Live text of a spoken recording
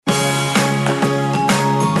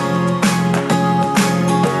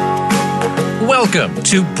Welcome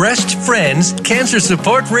to Breast Friends Cancer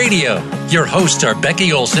Support Radio. Your hosts are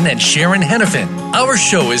Becky Olson and Sharon Hennepin. Our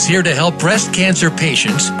show is here to help breast cancer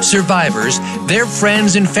patients, survivors, their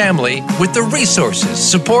friends and family with the resources,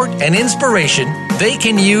 support, and inspiration they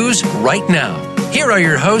can use right now. Here are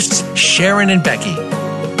your hosts, Sharon and Becky.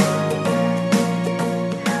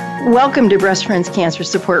 Welcome to Breast Friends Cancer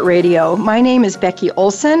Support Radio. My name is Becky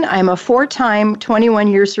Olson. I'm a 4-time,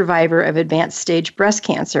 21-year survivor of advanced stage breast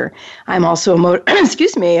cancer. I'm also a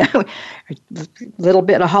little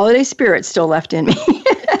bit of holiday spirit still left in me.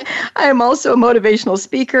 I am also a motivational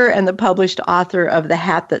speaker and the published author of The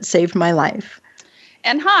Hat That Saved My Life.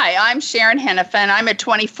 And hi, I'm Sharon Hennepin. I'm a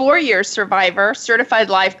 24-year survivor, certified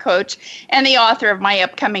life coach, and the author of my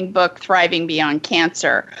upcoming book, Thriving Beyond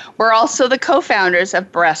Cancer. We're also the co-founders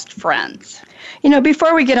of Breast Friends. You know,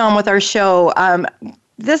 before we get on with our show,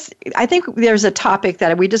 I think there's a topic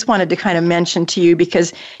that we just wanted to kind of mention to you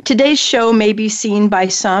because today's show may be seen by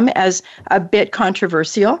some as a bit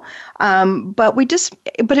controversial, but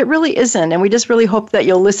it really isn't, and we just really hope that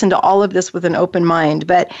you'll listen to all of this with an open mind.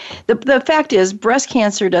 But the fact is, breast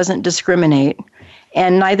cancer doesn't discriminate,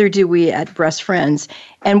 and neither do we at Breast Friends.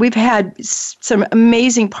 And we've had some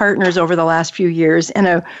amazing partners over the last few years, and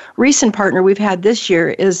a recent partner we've had this year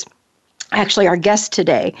is actually our guest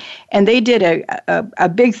today, and they did a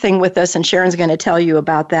big thing with us, and Sharon's going to tell you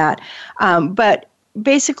about that. But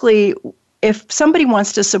basically, if somebody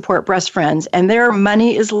wants to support Breast Friends and their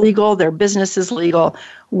money is legal, their business is legal,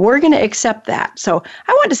 we're going to accept that. So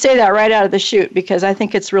I wanted to say that right out of the chute because I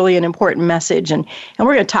think it's really an important message, and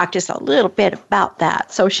we're going to talk just a little bit about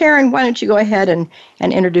that. So Sharon, why don't you go ahead and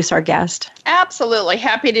introduce our guest? Absolutely.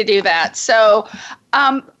 Happy to do that. So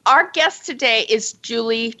our guest today is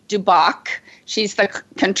Julie Duboc. She's the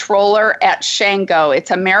controller at Shango. It's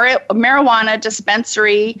a marijuana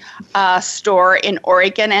dispensary store in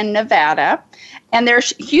Oregon and Nevada. And they're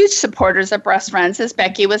huge supporters of Breast Friends, as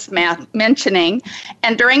Becky was mentioning.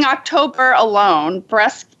 And during October alone,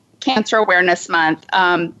 Breast Cancer Awareness Month,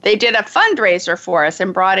 they did a fundraiser for us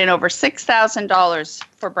and brought in over $6,000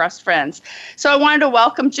 for Breast Friends. So I wanted to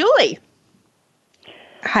welcome Julie.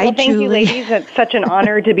 Hi, well, thank Julie. you, ladies. It's such an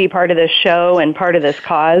honor to be part of this show and part of this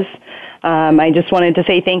cause. I just wanted to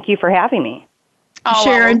say thank you for having me. Oh,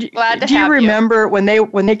 Sharon, well, do you remember when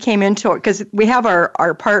they came into it? Because we have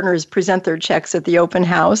our partners present their checks at the open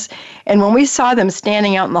house, and when we saw them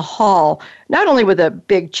standing out in the hall, not only with a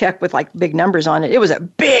big check with like big numbers on it, it was a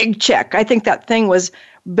big check. I think that thing was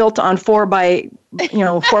built on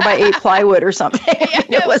 4x8 plywood or something.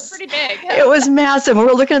 Yeah, it was pretty big. It was massive. We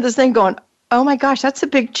were looking at this thing going, oh my gosh, that's a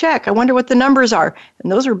big check. I wonder what the numbers are.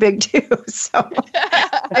 And those are big too. So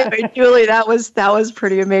anyway, Julie, that was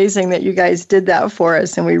pretty amazing that you guys did that for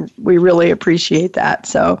us, and we really appreciate that.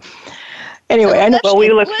 So anyway, well,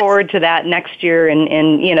 we look forward to that next year and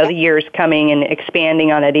the years coming and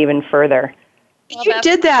expanding on it even further. Well, you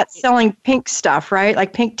did that selling pink stuff, right?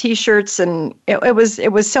 Like pink T-shirts, and it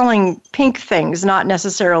was selling pink things, not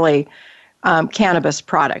necessarily cannabis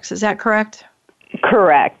products. Is that correct?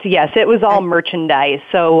 Correct. Yes, it was all merchandise.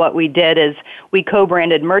 So what we did is we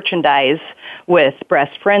co-branded merchandise with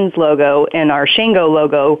Breast Friends logo and our Shango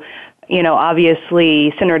logo,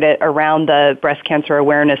 obviously centered it around the Breast Cancer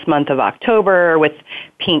Awareness Month of October with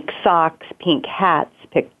pink socks, pink hats,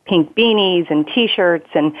 pink beanies and T-shirts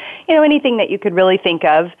and, anything that you could really think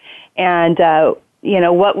of. And,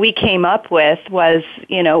 what we came up with was,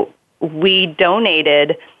 we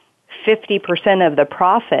donated 50% of the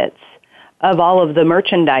profits of all of the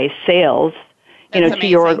merchandise sales, to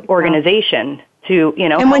your organization, to,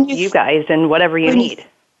 help you guys and whatever you need.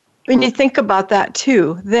 When you think about that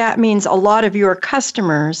too, that means a lot of your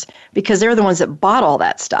customers, because they're the ones that bought all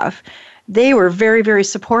that stuff, they were very, very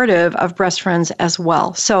supportive of Breast Friends as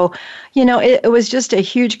well. So, it was just a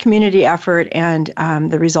huge community effort, and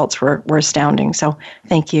the results were astounding. So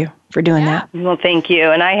thank you for doing that. Well, thank you.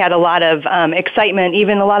 And I had a lot of excitement,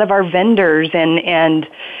 even a lot of our vendors and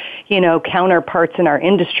counterparts in our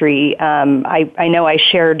industry. I know I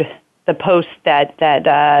shared the post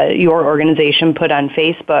that your organization put on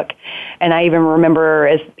Facebook, and I even remember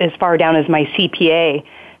as far down as my CPA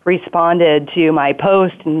responded to my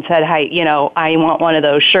post and said, "Hi, I want one of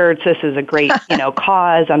those shirts. This is a great,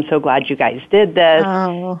 cause. I'm so glad you guys did this."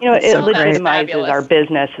 It legitimizes our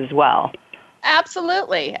business as well.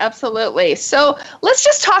 Absolutely. Absolutely. So let's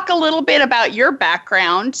just talk a little bit about your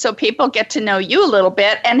background so people get to know you a little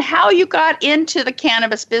bit and how you got into the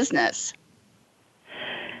cannabis business.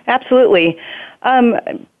 Absolutely.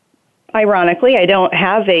 Ironically, I don't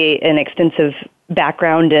have an extensive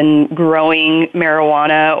background in growing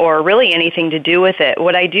marijuana or really anything to do with it.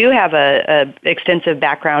 What I do have a extensive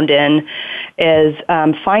background in is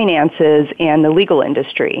finances and the legal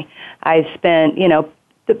industry. I've spent,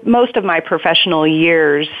 most of my professional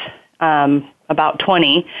years, about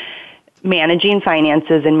 20, managing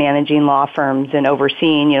finances and managing law firms and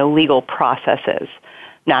overseeing, legal processes.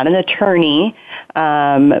 Not an attorney,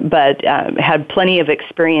 but had plenty of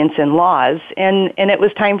experience in laws. And it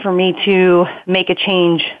was time for me to make a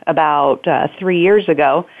change about 3 years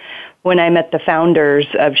ago when I met the founders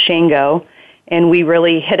of Shango, and we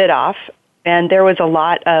really hit it off. And there was a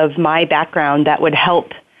lot of my background that would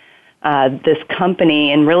help this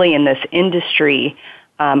company and really in this industry.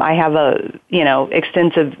 I have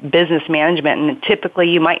extensive business management, and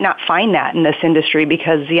typically you might not find that in this industry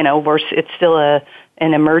because, it's still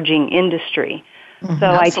an emerging industry. Mm-hmm. So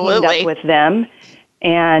Absolutely. I teamed up with them,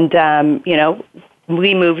 and,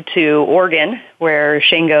 we moved to Oregon where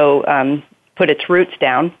Shango put its roots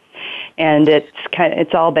down, and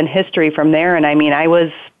it's all been history from there. And I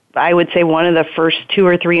would say one of the first 2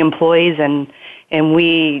 or 3 employees, and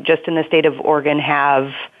we just in the state of Oregon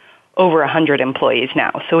have over 100 employees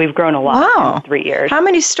now. So we've grown a lot in 3 years. How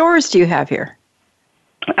many stores do you have here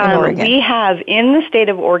in Oregon? We have, in the state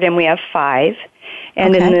of Oregon, we have 5.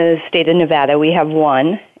 And in the state of Nevada, we have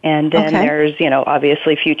 1. And then there's,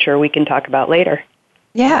 obviously future we can talk about later.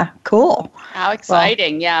 Yeah, cool. How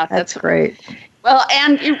exciting. Well, yeah. That's great. Well,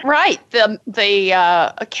 and you're right.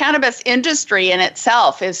 The cannabis industry in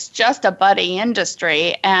itself is just a budding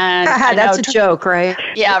industry. And that's a joke, right?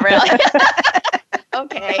 Yeah, really.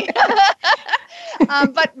 Okay.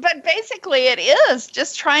 But basically it is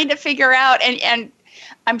just trying to figure out, and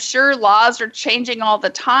I'm sure laws are changing all the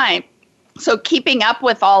time. So keeping up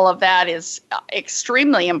with all of that is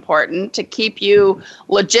extremely important to keep you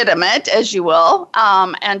legitimate, as you will,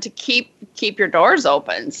 and to keep your doors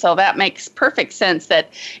open. So that makes perfect sense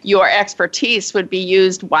that your expertise would be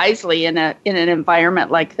used wisely in an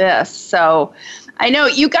environment like this. So I know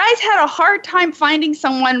you guys had a hard time finding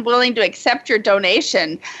someone willing to accept your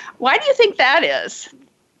donation. Why do you think that is?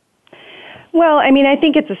 Well, I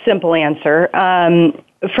think it's a simple answer.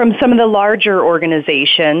 From some of the larger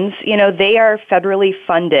organizations, they are federally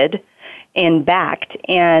funded and backed.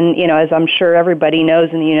 And, as I'm sure everybody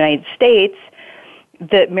knows in the United States,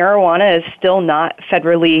 that marijuana is still not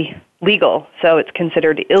federally legal, so it's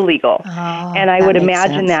considered illegal. And I would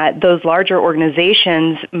imagine that those larger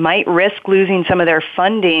organizations might risk losing some of their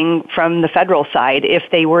funding from the federal side if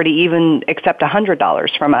they were to even accept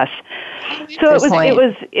 $100 from us. So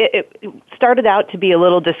it started out to be a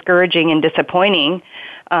little discouraging and disappointing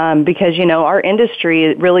because, our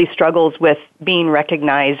industry really struggles with being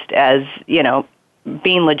recognized as,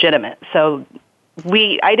 being legitimate. So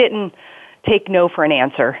I didn't take no for an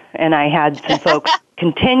answer, and I had some folks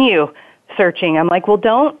continue searching. I'm like, well,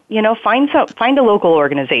 don't, find a local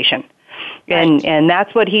organization. Right. And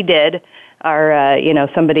that's what he did. Our,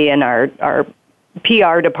 somebody in our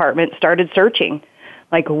PR department started searching,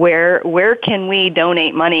 like where can we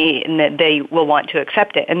donate money and that they will want to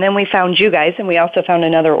accept it. And then we found you guys, and we also found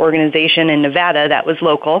another organization in Nevada that was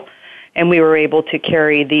local, and we were able to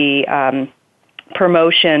carry the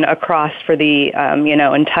promotion across for the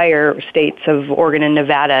entire states of Oregon and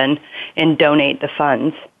Nevada and donate the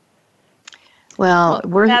funds. Well,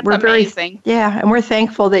 we're amazing. And we're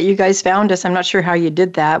thankful that you guys found us. I'm not sure how you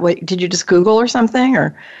did that. What, did you just Google or something,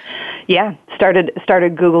 or? Yeah, started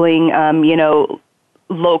Googling,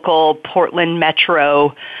 local Portland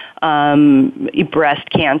metro breast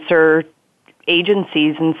cancer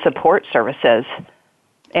agencies and support services.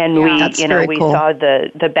 And we saw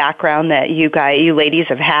the background that you ladies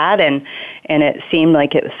have had, and it seemed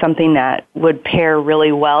like it was something that would pair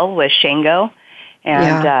really well with Shango,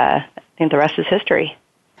 and I think the rest is history.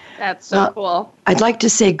 That's so cool. I'd like to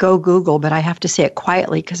say go Google, but I have to say it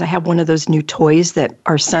quietly because I have one of those new toys that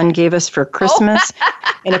our son gave us for Christmas,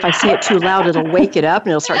 and if I say it too loud, it'll wake it up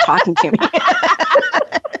and it'll start talking to me.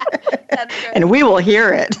 That's good. And we will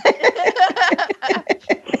hear it.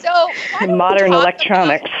 So modern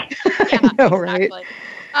electronics. I know, right? Exactly.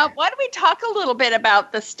 Why don't we talk a little bit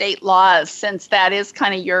about the state laws, since that is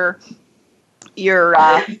kind of your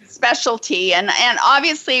specialty, and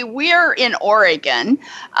obviously we're in Oregon,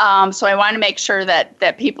 so I want to make sure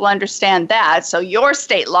that people understand that. So your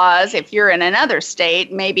state laws, if you're in another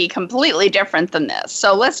state, may be completely different than this.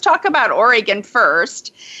 So let's talk about Oregon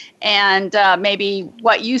first, and maybe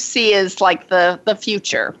what you see is like the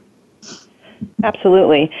future.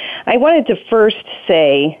 Absolutely. I wanted to first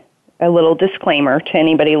say a little disclaimer to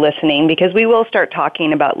anybody listening, because we will start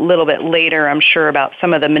talking about a little bit later, I'm sure, about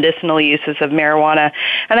some of the medicinal uses of marijuana.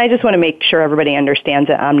 And I just want to make sure everybody understands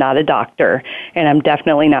that I'm not a doctor, and I'm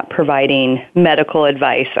definitely not providing medical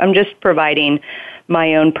advice. I'm just providing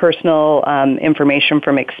my own personal information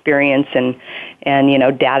from experience and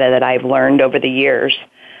data that I've learned over the years.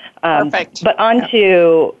 Perfect. But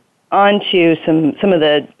onto some of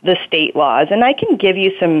the state laws, and I can give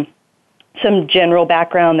you some general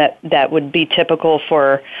background that would be typical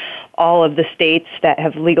for all of the states that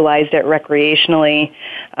have legalized it recreationally.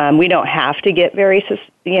 We don't have to get very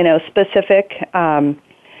specific.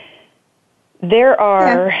 There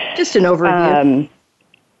are just an overview.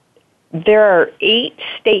 There are 8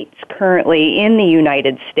 states currently in the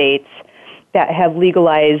United States that have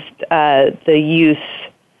legalized the use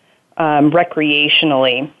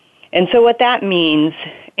recreationally. And so what that means,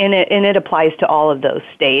 and it applies to all of those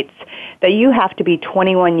states, that you have to be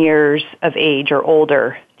 21 years of age or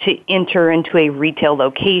older to enter into a retail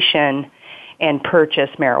location and purchase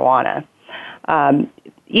marijuana.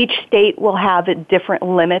 Each state will have different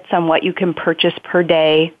limits on what you can purchase per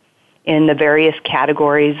day in the various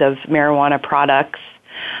categories of marijuana products.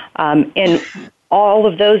 In all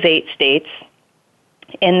of those 8 states,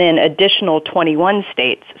 and then additional 21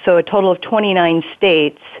 states, so a total of 29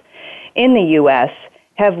 states in the U.S.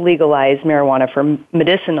 have legalized marijuana for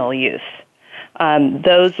medicinal use.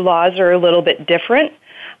 Those laws are a little bit different.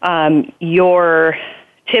 You're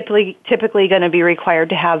typically going to be required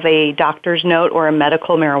to have a doctor's note or a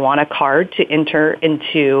medical marijuana card to enter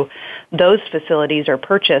into those facilities or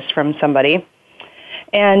purchase from somebody.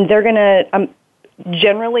 And they're going to,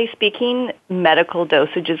 generally speaking, medical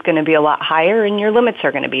dosage is going to be a lot higher, and your limits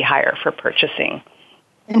are going to be higher for purchasing.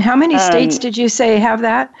 And how many states did you say have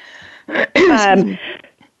that?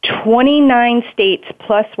 29 states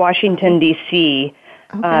plus Washington, D.C.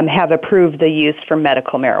 Have approved the use for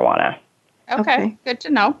medical marijuana. Okay, good to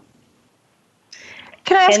know.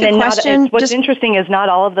 Can I ask a question? What's interesting is not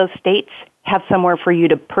all of those states have somewhere for you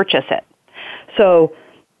to purchase it. So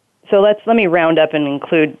let me round up and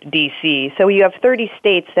include D.C. So you have 30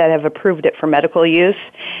 states that have approved it for medical use,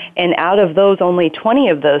 and out of those, only 20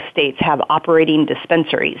 of those states have operating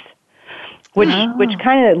dispensaries, which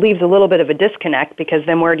kind of leaves a little bit of a disconnect, because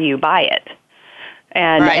then where do you buy it?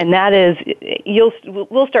 And that is,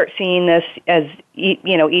 we'll start seeing this as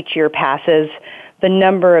each year passes. The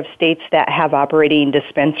number of states that have operating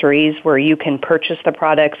dispensaries where you can purchase the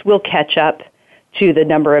products will catch up to the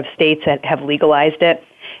number of states that have legalized it.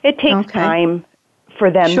 It takes time for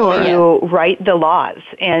them to write the laws,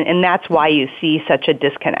 and that's why you see such a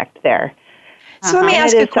disconnect there. So let me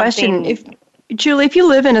ask a question. Julie, if you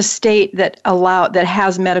live in a state that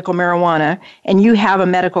has medical marijuana, and you have a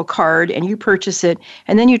medical card and you purchase it,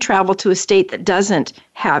 and then you travel to a state that doesn't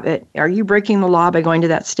have it, are you breaking the law by going to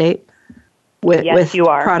that state with you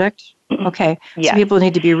are. Product? Okay. Yes. So people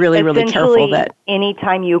need to be really, really careful that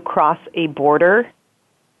anytime you cross a border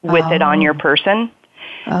with it on your person,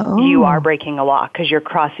 you are breaking a law, because you're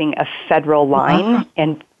crossing a federal line,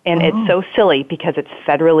 and it's so silly because it's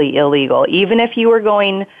federally illegal. Even if you were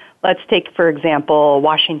going, let's take, for example,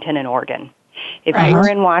 Washington and Oregon. If you were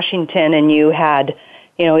in Washington and you had,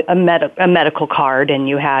 a medical card, and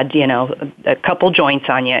you had, a couple joints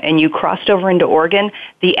on you, and you crossed over into Oregon,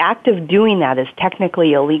 the act of doing that is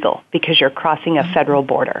technically illegal because you're crossing a federal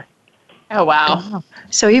border. Oh, wow.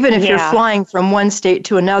 So even if you're flying from one state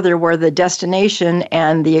to another where the destination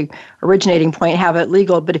and the originating point have it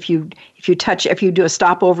legal, but if you do a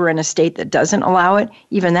stopover in a state that doesn't allow it,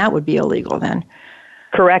 even that would be illegal then.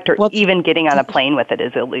 Correct, or even getting on a plane with it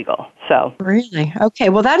is illegal. So really, okay.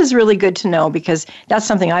 Well, that is really good to know, because that's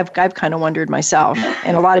something I've kind of wondered myself,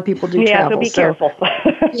 and a lot of people do travel. So be careful.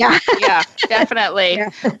 Yeah, definitely. Yeah.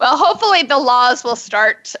 Well, hopefully the laws will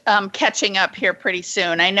start catching up here pretty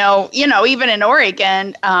soon. I know, even in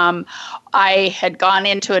Oregon, I had gone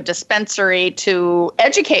into a dispensary to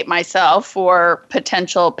educate myself for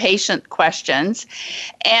potential patient questions,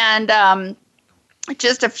 and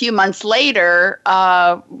just a few months later,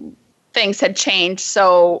 things had changed,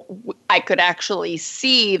 so I could actually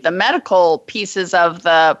see the medical pieces of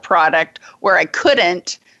the product where I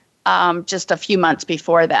couldn't just a few months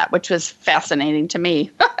before that, which was fascinating to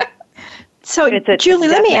me. So, Julie,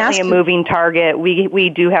 let me ask you. It's definitely a moving target. We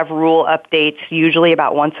do have rule updates, usually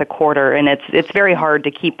about once a quarter, and it's very hard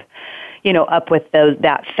to keep up with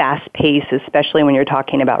that fast pace, especially when you're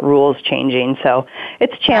talking about rules changing. So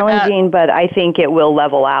it's challenging, but I think it will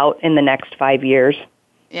level out in the next 5 years.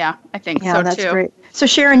 Yeah, I think so too. Yeah, that's great. So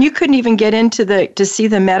Sharon, you couldn't even get into to see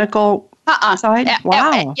the medical side?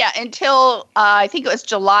 Wow. Yeah, until I think it was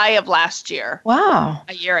July of last year. Wow.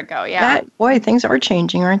 A year ago, yeah. Boy, things are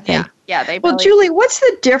changing, aren't they? Yeah, they Well, really... Julie, what's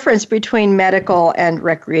the difference between medical and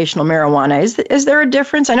recreational marijuana? Is there a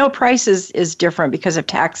difference? I know price is different because of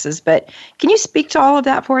taxes, but can you speak to all of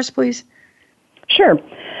that for us, please? Sure.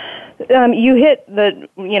 You hit the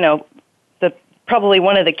probably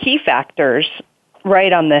one of the key factors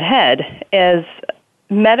right on the head is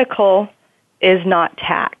medical is not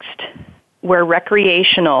taxed, where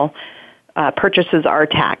recreational purchases are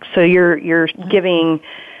taxed. So you're giving,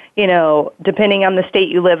 depending on the state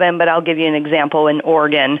you live in, but I'll give you an example. In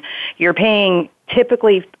Oregon, you're paying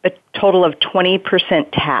typically a total of 20%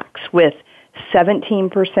 tax, with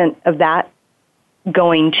 17% of that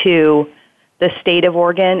going to the state of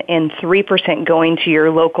Oregon and 3% going to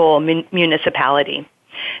your local municipality.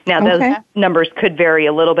 Now, those numbers could vary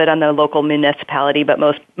a little bit on the local municipality, but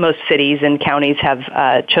most cities and counties have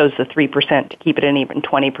chose the 3% to keep it an even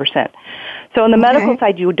 20%. So on the medical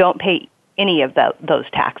side, you don't pay any of those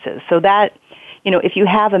taxes. So that, if you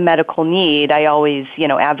have a medical need, I always,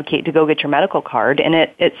 advocate to go get your medical card, and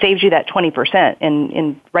it saves you that 20%,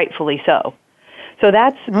 and rightfully so. So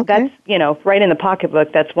that's right in the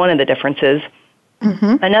pocketbook. That's one of the differences.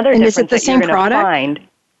 Mm-hmm. Another and difference is it the that same you're going to find.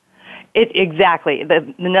 Exactly.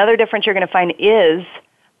 Another difference you're going to find is,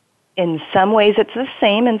 in some ways it's the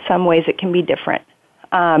same, in some ways it can be different.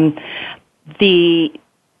 The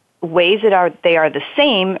ways that they are the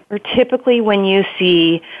same are typically when you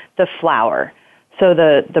see the flower. So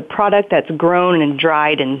the product that's grown and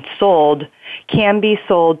dried and sold can be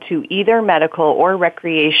sold to either medical or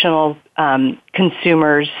recreational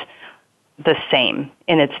consumers the same.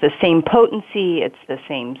 And it's the same potency, it's the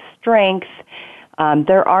same strength.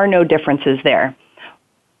 There are no differences there.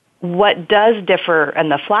 What does differ on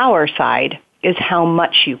the flower side is how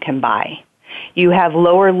much you can buy. You have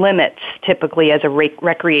lower limits typically as a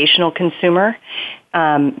recreational consumer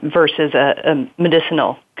versus a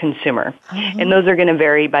medicinal consumer. Mm-hmm. And those are going to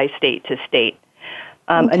vary by state to state.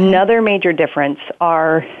 Another major difference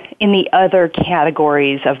are in the other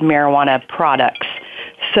categories of marijuana products.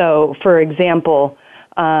 So, for example,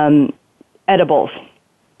 edibles.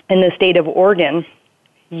 In the state of Oregon,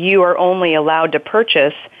 you are only allowed to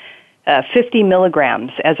purchase 50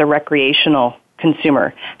 milligrams as a recreational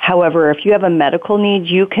consumer. However, if you have a medical need,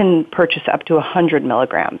 you can purchase up to 100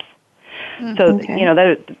 milligrams. So,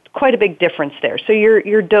 there's quite a big difference there. So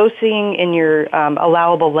your dosing and your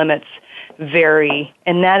allowable limits vary,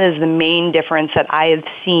 and that is the main difference that I have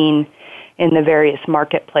seen in the various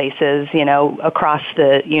marketplaces, across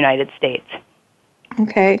the United States.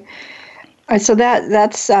 Okay. So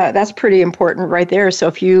that's pretty important right there. So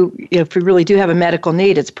if you really do have a medical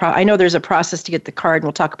need, I know there's a process to get the card, and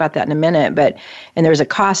we'll talk about that in a minute. And there's a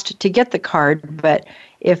cost to get the card. But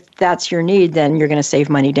if that's your need, then you're going to save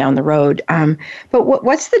money down the road. But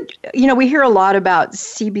what's we hear a lot about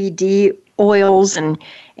CBD oils and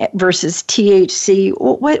versus THC.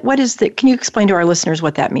 What is the? Can you explain to our listeners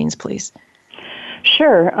what that means, please?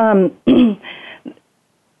 Sure. And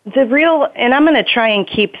I'm going to try and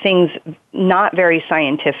keep things not very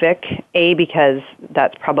scientific, A, because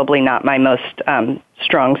that's probably not my most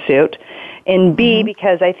strong suit, and B,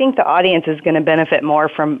 because I think the audience is going to benefit more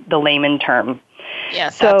from the layman term.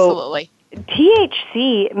 Yes, absolutely.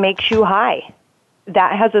 THC makes you high.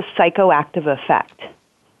 That has a psychoactive effect.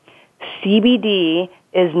 CBD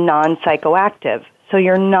is non-psychoactive, so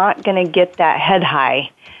you're not going to get that head high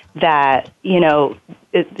that,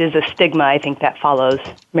 is a stigma, I think, that follows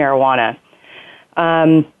marijuana.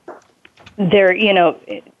 THC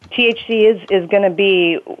is going to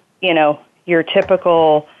be, your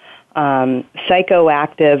typical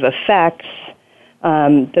psychoactive effects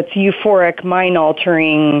that's euphoric,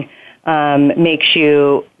 mind-altering, makes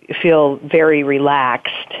you feel very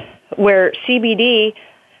relaxed. Where CBD,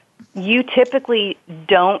 you typically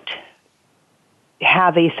don't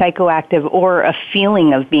have a psychoactive or a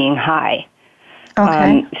feeling of being high.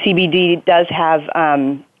 Okay. CBD does have,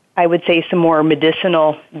 I would say, some more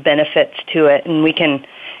medicinal benefits to it, and we can,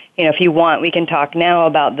 if you want, we can talk now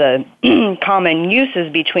about the common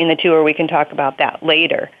uses between the two, or we can talk about that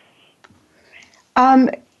later.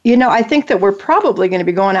 I think that we're probably going to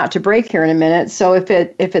be going out to break here in a minute, so if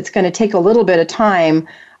it's going to take a little bit of time,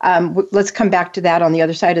 let's come back to that on the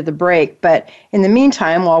other side of the break. But in the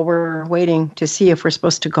meantime, while we're waiting to see if we're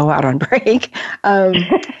supposed to go out on break,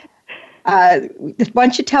 why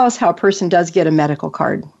don't you tell us how a person does get a medical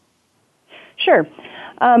card? Sure.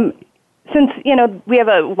 Since, we have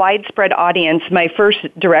a widespread audience, my first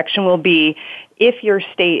direction will be, if your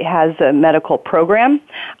state has a medical program,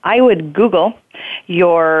 I would Google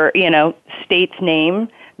your, state's name,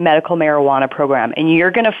 medical marijuana program, and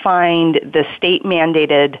you're going to find the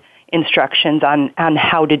state-mandated instructions on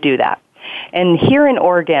how to do that. And here in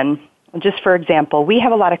Oregon, just for example, we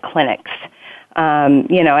have a lot of clinics.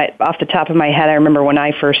 Off the top of my head, I remember when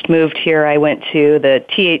I first moved here, I went to the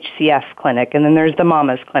THCF clinic, and then there's the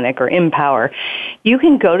Mama's Clinic or Empower. You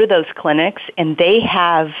can go to those clinics, and they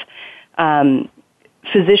have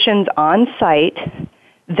physicians on site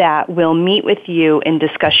that will meet with you and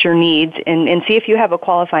discuss your needs and see if you have a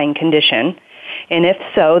qualifying condition. And if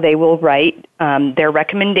so, they will write their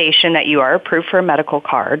recommendation that you are approved for a medical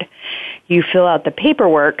card. You fill out the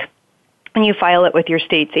paperwork, and you file it with your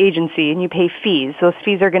state's agency, and you pay fees. Those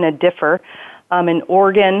fees are going to differ. In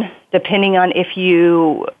Oregon, depending on if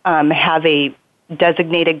you have a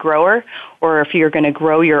designated grower or if you're going to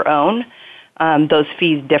grow your own, those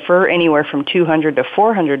fees differ anywhere from $200 to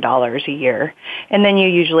 $400 a year. And then you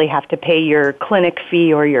usually have to pay your clinic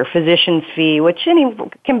fee or your physician's fee, which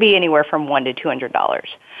can be anywhere from $100 to $200.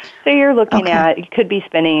 So you're looking at, you could be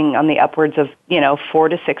spending on the upwards of,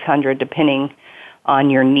 $400 to $600 depending on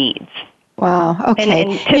your needs. Wow. Okay.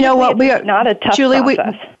 And you know what? We are not a tough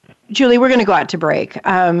process. Julie, we're going to go out to break.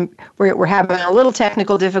 We're having a little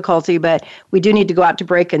technical difficulty, but we do need to go out to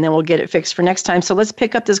break, and then we'll get it fixed for next time. So let's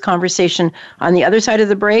pick up this conversation on the other side of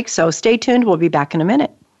the break. So stay tuned. We'll be back in a minute.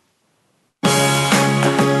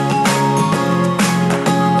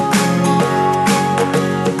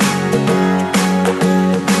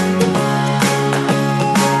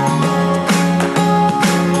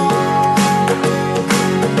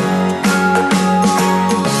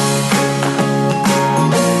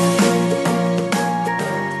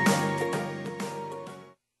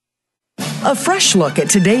 A fresh look at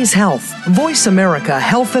today's health. Voice America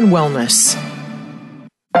Health and Wellness.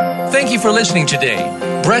 Thank you for listening today.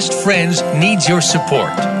 Breast Friends needs your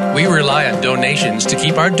support. We rely on donations to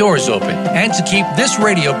keep our doors open and to keep this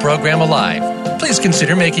radio program alive. Please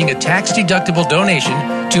consider making a tax-deductible donation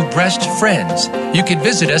to Breast Friends. You can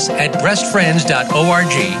visit us at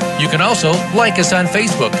breastfriends.org. You can also like us on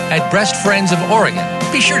Facebook at Breast Friends of Oregon.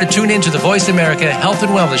 Be sure to tune in to the Voice America Health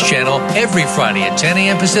and Wellness channel every Friday at 10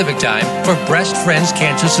 a.m. Pacific Time for Breast Friends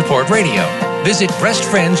Cancer Support Radio. Visit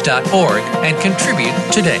breastfriends.org and contribute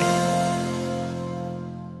today.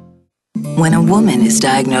 When a woman is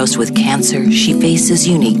diagnosed with cancer, she faces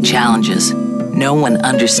unique challenges. No one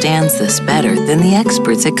understands this better than the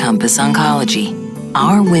experts at Compass Oncology.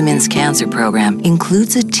 Our women's cancer program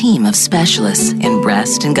includes a team of specialists in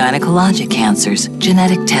breast and gynecologic cancers,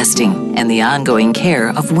 genetic testing, and the ongoing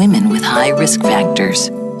care of women with high risk factors.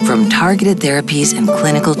 From targeted therapies and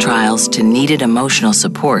clinical trials to needed emotional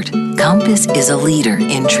support, Compass is a leader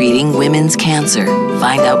in treating women's cancer.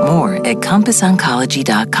 Find out more at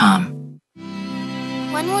CompassOncology.com.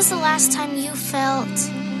 When was the last time you felt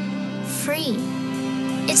free?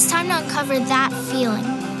 It's time to uncover that feeling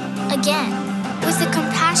again with the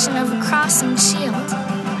compassion of a cross and shield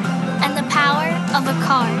and the power of a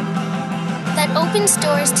card that opens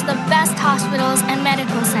doors to the best hospitals and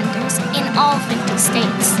medical centers in all 50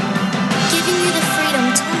 states, giving you the freedom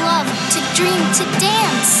to love, to dream, to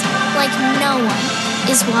dance like no one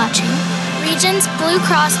is watching. Regions Blue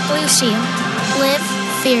Cross Blue Shield. Live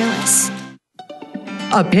fearless.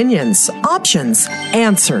 Opinions, options,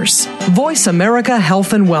 answers. Voice America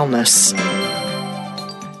Health and Wellness.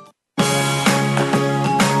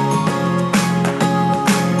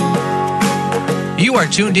 You are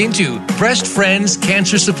tuned into Breast Friends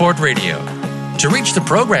Cancer Support Radio. To reach the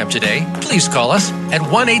program today, please call us at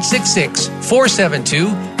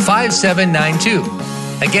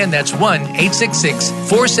 1-866-472-5792. Again, that's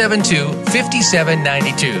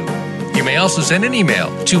 1-866-472-5792. You may also send an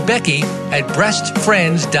email to Becky at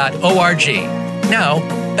breastfriends.org. Now,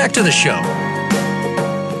 back to the show.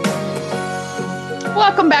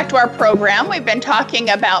 Welcome back to our program. We've been talking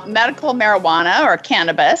about medical marijuana or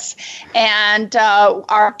cannabis, and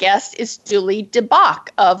our guest is Julie DeBach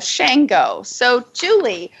of Shango. So,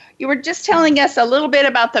 Julie, you were just telling us a little bit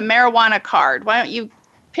about the marijuana card. Why don't you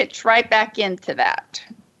pitch right back into that?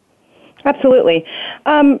 Absolutely.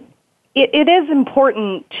 It is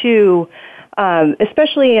important to,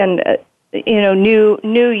 especially in new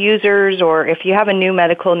users, or if you have a new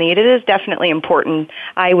medical need, it is definitely important,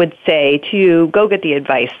 I would say, to go get the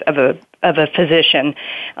advice of a physician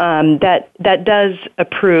that does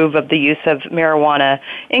approve of the use of marijuana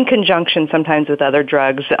in conjunction sometimes with other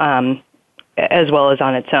drugs, as well as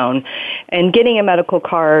on its own. And getting a medical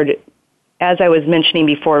card, as I was mentioning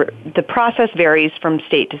before, the process varies from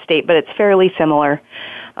state to state, but it's fairly similar.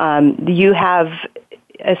 You have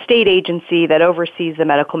a state agency that oversees the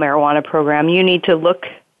medical marijuana program. You need to look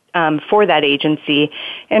for that agency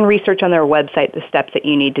and research on their website the steps that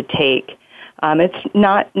you need to take. It's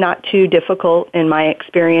not too difficult in my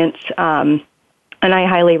experience, and I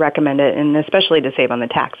highly recommend it, and especially to save on the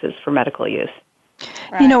taxes for medical use.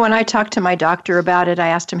 Right. You know, when I talked to my doctor about it, I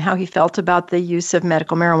asked him how he felt about the use of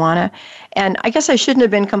medical marijuana. And I guess I shouldn't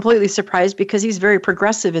have been completely surprised because he's very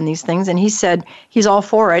progressive in these things. And he said he's all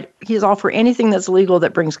for it. He's all for anything that's legal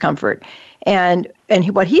that brings comfort. And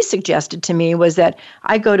what he suggested to me was that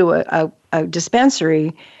I go to a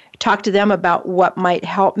dispensary, talk to them about what might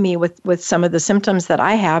help me with some of the symptoms that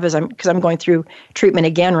I have because I'm going through treatment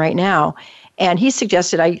again right now. And he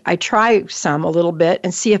suggested I try some a little bit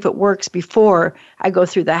and see if it works before I go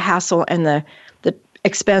through the hassle and the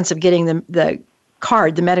expense of getting the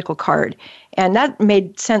card, the medical card. And that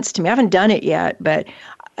made sense to me. I haven't done it yet, but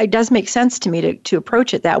it does make sense to me to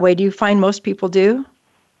approach it that way. Do you find most people do?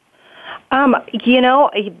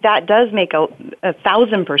 That does make a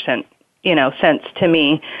 1,000%, sense to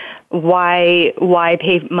me. Why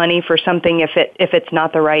pay money for something if it's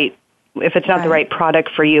not the right the right product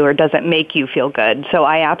for you or doesn't make you feel good? So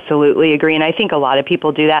I absolutely agree, and I think a lot of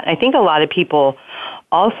people do that. I think a lot of people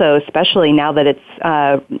also, especially now that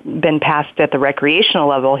it's been passed at the recreational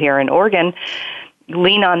level here in Oregon,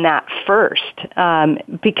 lean on that first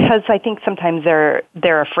because I think sometimes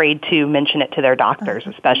they're afraid to mention it to their doctors,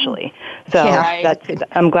 especially. So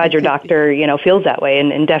I'm glad your doctor feels that way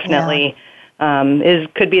and definitely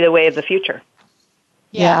could be the way of the future.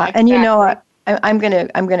 Yeah, exactly. And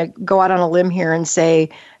I'm gonna go out on a limb here and say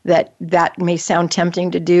that may sound tempting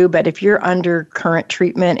to do, but if you're under current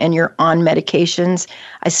treatment and you're on medications,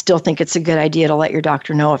 I still think it's a good idea to let your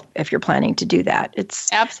doctor know if you're planning to do that.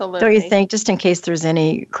 It's absolutely. Don't you think? Just in case there's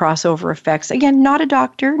any crossover effects. Again, not a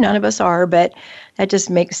doctor, none of us are, but that just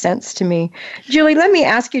makes sense to me. Julie, let me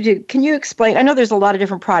ask you can you explain? I know there's a lot of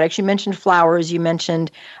different products. You mentioned flowers. You mentioned,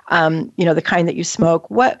 the kind that you smoke.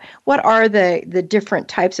 What are the different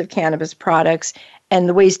types of cannabis products and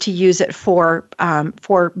the ways to use it for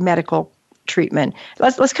medical treatment?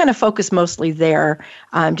 Let's kind of focus mostly there,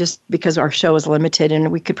 just because our show is limited,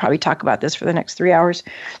 and we could probably talk about this for the next 3 hours.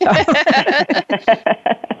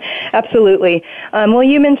 Absolutely. Well,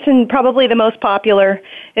 you mentioned probably the most popular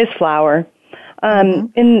is flower.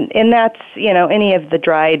 And that's, any of the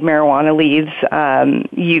dried marijuana leaves,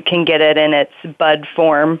 you can get it in its bud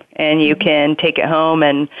form and you can take it home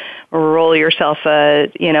and roll yourself a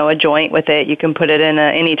joint with it. You can put it in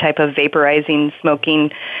any type of vaporizing, smoking,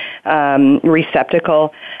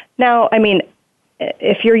 receptacle. Now,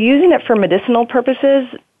 if you're using it for medicinal purposes,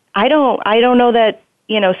 I don't know that,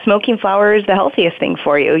 smoking flower is the healthiest thing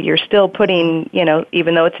for you. You're still putting,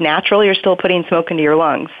 even though it's natural, you're still putting smoke into your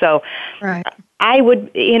lungs. So right. I would,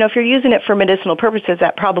 if you're using it for medicinal purposes,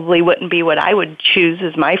 that probably wouldn't be what I would choose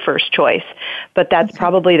as my first choice. But that's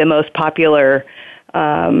probably the most popular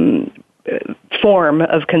form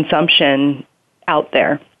of consumption out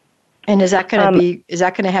there. And is that going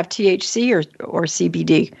to have THC or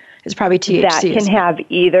CBD? It's probably THC. That can have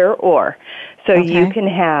either or. So you can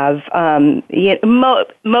have,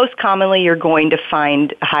 most commonly you're going to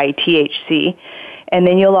find high THC. And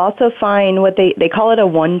then you'll also find what they call it a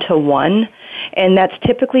 1-to-1, and that's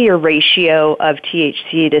typically your ratio of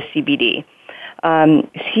THC to CBD.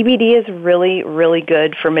 CBD is really, really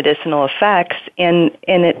good for medicinal effects, and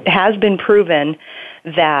it has been proven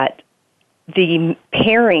that the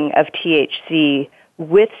pairing of THC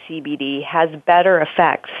with CBD has better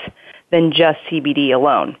effects than just CBD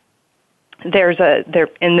alone. And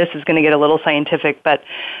this is going to get a little scientific, but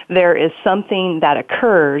there is something that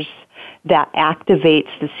occurs that activates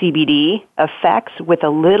the CBD effects with a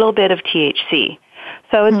little bit of THC.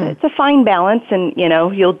 So it's a fine balance, and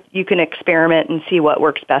you can experiment and see what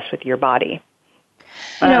works best with your body.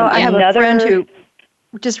 I have a friend who,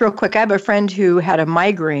 just real quick, I have a friend who had a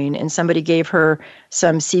migraine, and somebody gave her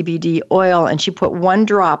some CBD oil, and she put 1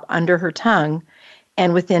 drop under her tongue,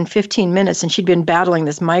 and within 15 minutes, and she'd been battling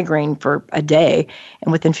this migraine for a day,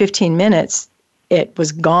 and within 15 minutes, it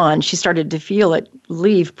was gone. She started to feel it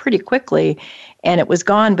leave pretty quickly, and it was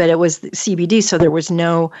gone, but it was CBD, so there was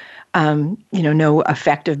no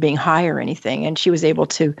effect of being high or anything, and she was able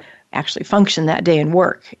to actually function that day and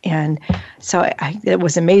work. And so it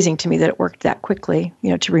was amazing to me that it worked that quickly,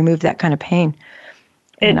 to remove that kind of pain.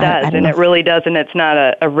 It does, and it really does, and it's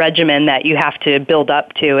not a regimen that you have to build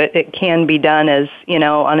up to. It can be done as,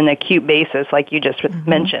 on an acute basis, like you just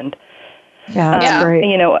mentioned. Yeah, that's great.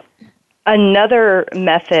 Another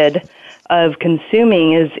method of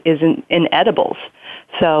consuming is in edibles.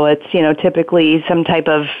 So it's, typically some type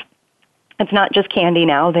of It's not just candy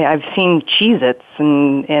now. I've seen Cheez-Its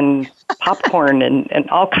and popcorn and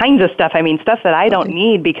all kinds of stuff. I mean, stuff that I don't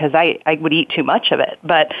need because I would eat too much of it.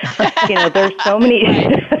 But, there's so many.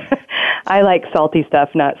 I like salty stuff,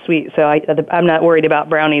 not sweet. So I'm not worried about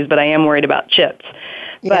brownies, but I am worried about chips.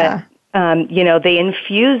 Yeah. But, they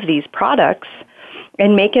infuse these products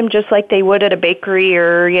and make them just like they would at a bakery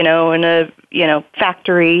or, in a,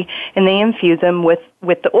 factory, and they infuse them with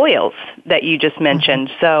the oils that you just mentioned.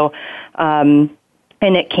 Mm-hmm. So,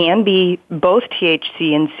 and it can be both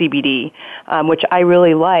THC and CBD, which I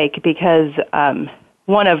really like because,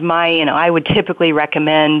 one of my, I would typically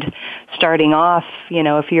recommend starting off,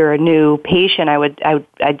 if you're a new patient,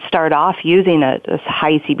 I'd start off using a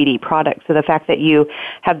high CBD product. So the fact that you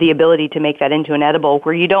have the ability to make that into an edible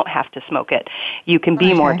where you don't have to smoke it, you can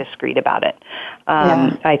be more discreet about it.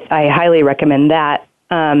 I highly recommend that.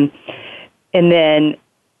 And then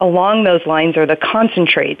along those lines are the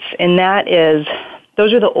concentrates, and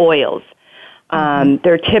those are the oils.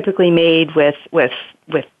 They're typically made with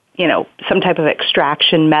some type of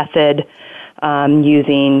extraction method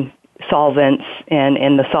using solvents,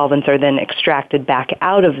 and the solvents are then extracted back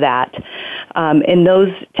out of that. And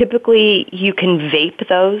those, typically, you can vape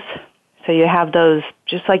those. So you have those,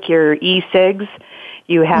 just like your e-cigs,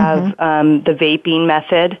 you have the vaping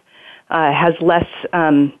method. It has less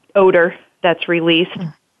odor that's released.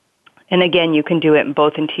 And again, you can do it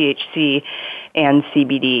both in THC and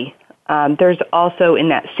CBD. There's also in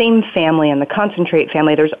that same family, in the concentrate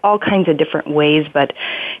family, there's all kinds of different ways, but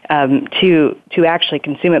to actually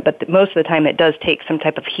consume it. But most of the time, it does take some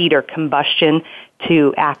type of heat or combustion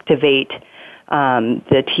to activate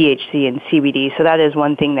the THC and CBD. So that is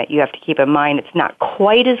one thing that you have to keep in mind. It's not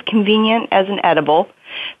quite as convenient as an edible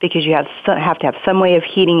because you have to have some way of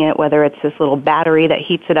heating it, whether it's this little battery that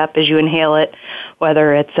heats it up as you inhale it,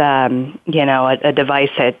 whether it's a device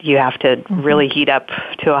that you have to really heat up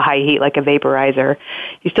to a high heat like a vaporizer.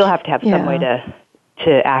 You still have to have some way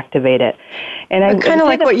to activate it. And kind of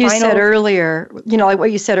like what you said earlier, like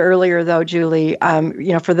what you said earlier, though, Julie,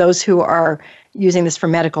 for those who are using this for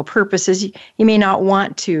medical purposes, you may not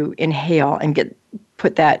want to inhale and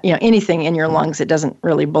put that, anything in your lungs that doesn't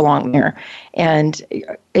really belong there. And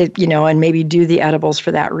and maybe do the edibles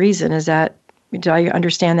for that reason. Did I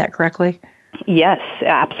understand that correctly? Yes,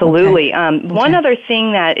 absolutely. Okay. One other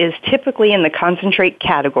thing that is typically in the concentrate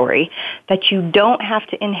category that you don't have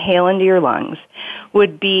to inhale into your lungs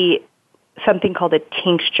would be something called a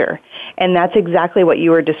tincture. And that's exactly what you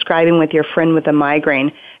were describing with your friend with the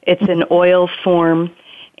migraine. It's an oil form,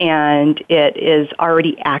 and it is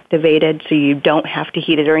already activated, so you don't have to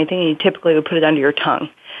heat it or anything. You typically would put it under your tongue.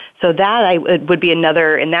 So that would be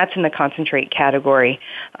another, and that's in the concentrate category.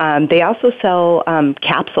 They also sell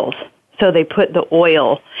capsules. So they put the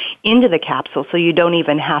oil into the capsule so you don't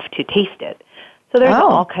even have to taste it. So there's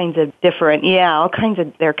all kinds of different,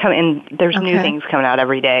 they're coming, and there's new things coming out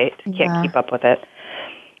every day. You can't keep up with it.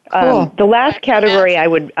 Cool. The last category I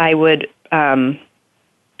would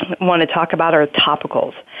want to talk about are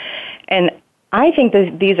topicals. And I think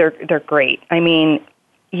they're great. I mean,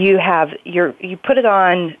 you put it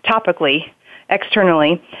on topically,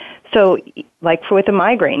 externally. So like with a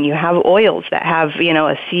migraine, you have oils that have,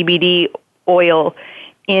 a CBD oil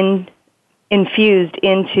infused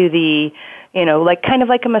into the, kind of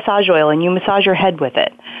like a massage oil, and you massage your head with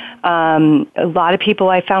it. A lot of people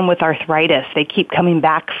I found with arthritis, they keep coming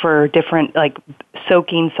back for different, like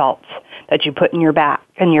soaking salts that you put in your bath.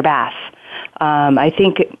 I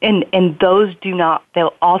think, and those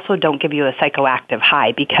they'll also don't give you a psychoactive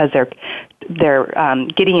high because they're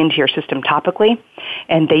getting into your system topically,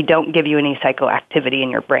 and they don't give you any psychoactivity in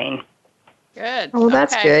your brain. Good. Oh,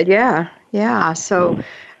 that's good. Yeah. So,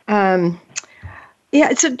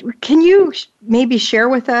 so can you maybe share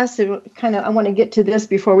with us, I want to get to this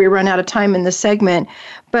before we run out of time in this segment,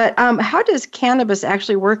 but how does cannabis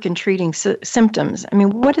actually work in treating symptoms? I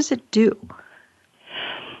mean, what does it do?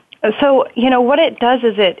 So, what it does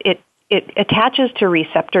is it attaches to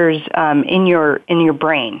receptors in your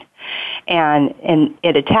brain, and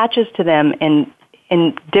it attaches to them in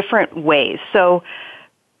different ways. So,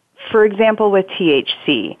 for example, with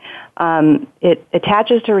THC, it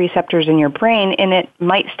attaches to receptors in your brain, and it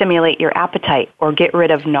might stimulate your appetite or get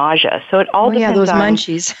rid of nausea. So it all depends those on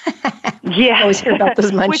munchies. Yeah, I always hear about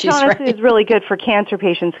those munchies, which honestly is really good for cancer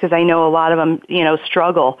patients because I know a lot of them,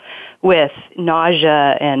 struggle with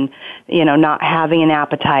nausea and not having an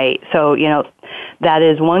appetite. So that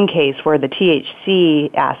is one case where the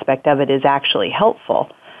THC aspect of it is actually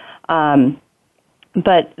helpful.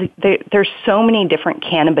 But there's so many different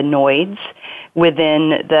cannabinoids within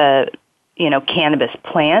the cannabis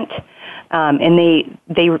plant, and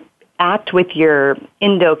they act with your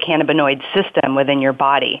endocannabinoid system within your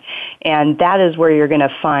body. And that is where you're going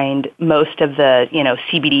to find most of the,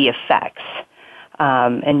 CBD effects.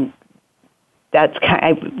 And that's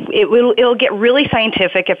it'll get really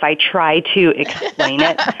scientific if I try to explain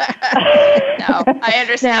it. No, I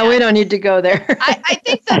understand. No, we don't need to go there. I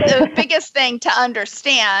think that the biggest thing to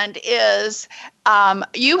understand is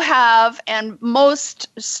you have, and most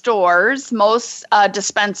stores, most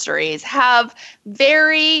dispensaries have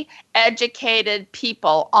very educated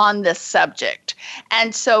people on this subject.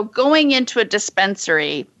 And so going into a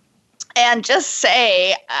dispensary and just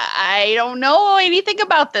say, I don't know anything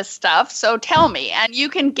about this stuff, so tell me. And you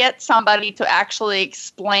can get somebody to actually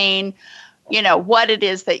explain, what it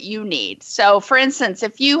is that you need. So, for instance,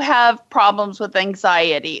 if you have problems with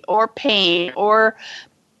anxiety or pain or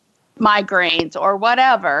migraines or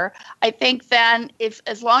whatever, I think then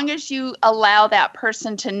as long as you allow that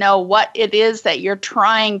person to know what it is that you're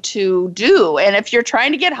trying to do, and if you're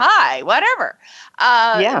trying to get high, whatever,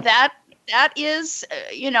 that is,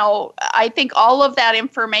 I think all of that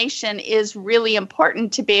information is really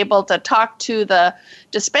important to be able to talk to the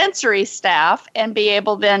dispensary staff and be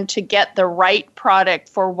able then to get the right product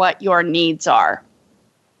for what your needs are.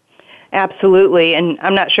 Absolutely. And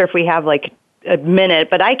I'm not sure if we have like a minute,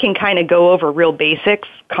 but I can kind of go over real basics,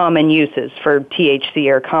 common uses for THC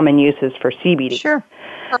or common uses for CBD. Sure.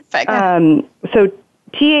 Perfect. So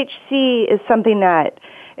THC is something that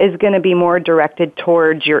is going to be more directed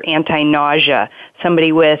towards your anti-nausea,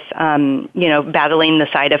 somebody with, battling the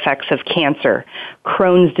side effects of cancer,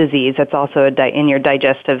 Crohn's disease, that's also in your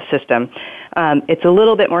digestive system. It's a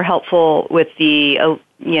little bit more helpful with the,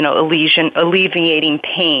 alleviating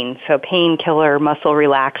pain, so painkiller, muscle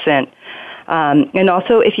relaxant. And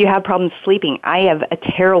also if you have problems sleeping, I have a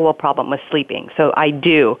terrible problem with sleeping, so I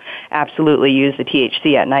do absolutely use the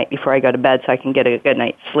THC at night before I go to bed so I can get a good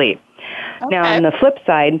night's sleep. Okay. Now, on the flip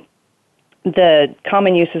side, the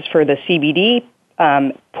common uses for the CBD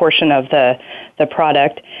portion of the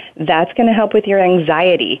product, that's going to help with your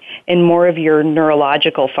anxiety and more of your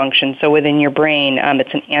neurological function. So within your brain,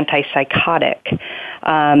 it's an antipsychotic.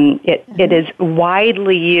 It is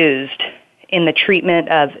widely used in the treatment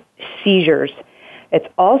of seizures. It's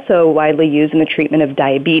also widely used in the treatment of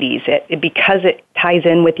diabetes. Because it ties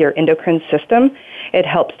in with your endocrine system, it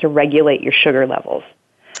helps to regulate your sugar levels.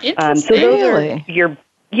 Interesting. So those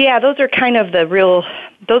are kind of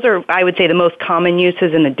those are, I would say, the most common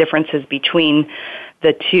uses and the differences between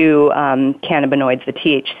the two cannabinoids, the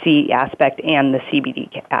THC aspect and the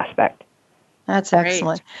CBD aspect. That's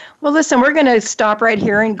excellent. Well, listen, we're going to stop right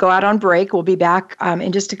here and go out on break. We'll be back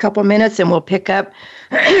in just a couple minutes, and we'll pick up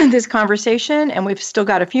this conversation, and we've still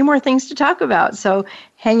got a few more things to talk about. So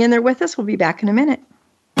hang in there with us. We'll be back in a minute.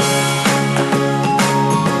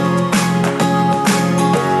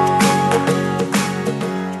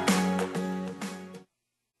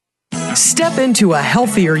 Step into a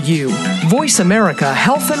healthier you. Voice America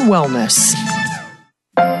Health and Wellness.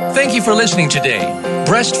 Thank you for listening today.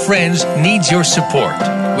 Breast Friends needs your support.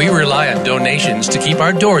 We rely on donations to keep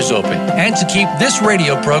our doors open and to keep this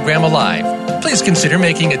radio program alive. Please consider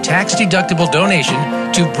making a tax-deductible donation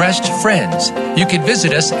to Breast Friends. You can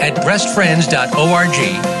visit us at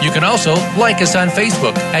breastfriends.org. You can also like us on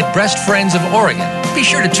Facebook at Breast Friends of Oregon. Be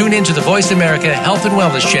sure to tune in to the Voice America Health and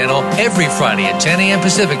Wellness channel every Friday at 10 a.m.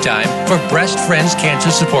 Pacific Time for Breast Friends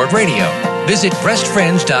Cancer Support Radio. Visit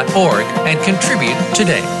breastfriends.org and contribute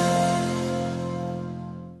today.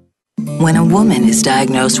 When a woman is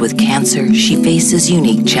diagnosed with cancer, she faces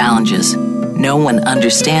unique challenges. No one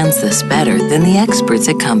understands this better than the experts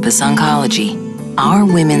at Compass Oncology. Our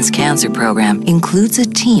women's cancer program includes a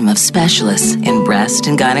team of specialists in breast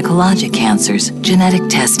and gynecologic cancers, genetic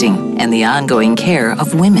testing, and the ongoing care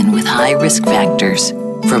of women with high risk factors.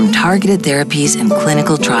 From targeted therapies and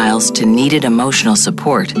clinical trials to needed emotional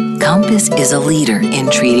support, Compass is a leader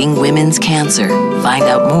in treating women's cancer. Find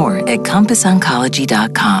out more at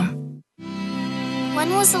CompassOncology.com.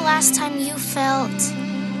 When was the last time you felt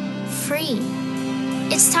free?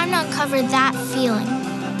 It's time to uncover that feeling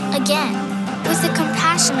again with the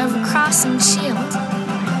compassion of a cross and shield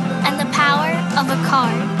and the power of a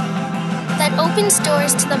card that opens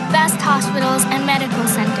doors to the best hospitals and medical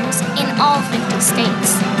centers in all 50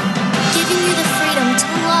 states, giving you the freedom to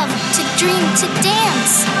love, to dream, to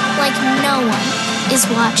dance like no one is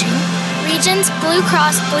watching. Regions Blue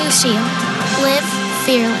Cross Blue Shield. Live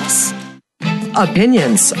fearless.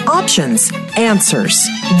 Opinions, options, answers.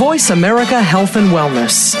 Voice America Health and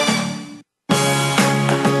Wellness.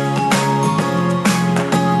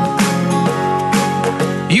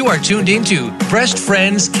 You are tuned into Breast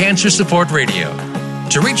Friends Cancer Support Radio.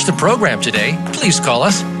 To reach the program today, please call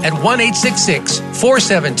us at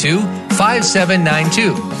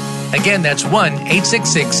 1-866-472-5792. Again, that's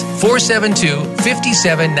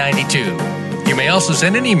 1-866-472-5792. You may also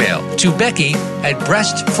send an email to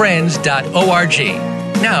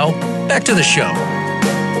becky@breastfriends.org. Now, back to the show.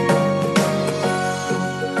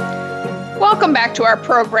 Welcome back to our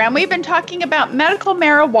program. We've been talking about medical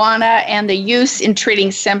marijuana and the use in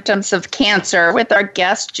treating symptoms of cancer with our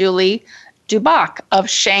guest, Julie Duboc of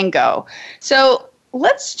Shango. So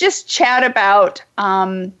let's just chat about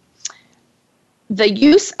the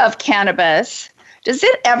use of cannabis. Does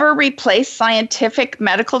it ever replace scientific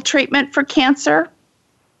medical treatment for cancer?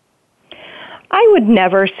 I would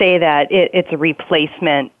never say that it's a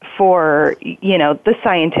replacement for, the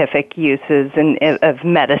scientific uses of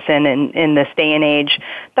medicine in this day and age.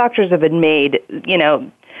 Doctors have been made,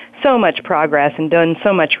 so much progress and done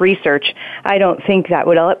so much research. I don't think that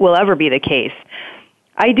will ever be the case.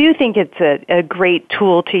 I do think it's a great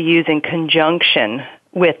tool to use in conjunction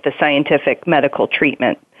with the scientific medical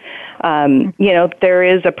treatment. There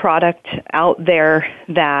is a product out there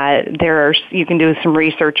that you can do some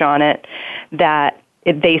research on it that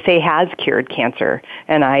they say has cured cancer.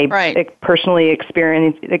 And I personally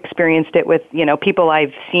experienced it with, people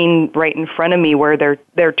I've seen right in front of me where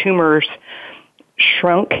their tumors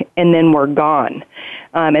shrunk and then were gone.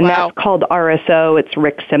 And that's called RSO. It's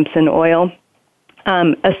Rick Simpson oil.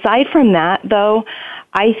 Aside from that, though,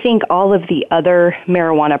 I think all of the other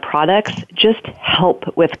marijuana products just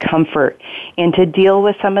help with comfort and to deal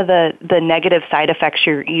with some of the negative side effects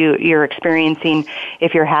you're experiencing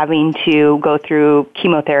if you're having to go through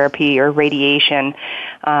chemotherapy or radiation.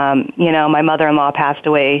 My mother-in-law passed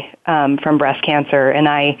away from breast cancer, and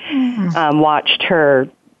I watched her,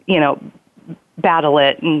 battle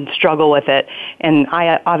it and struggle with it. And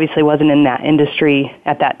I obviously wasn't in that industry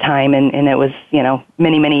at that time, and it was,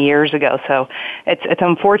 many, many years ago. So it's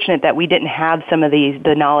unfortunate that we didn't have some of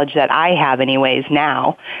the knowledge that I have anyways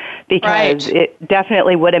now, because it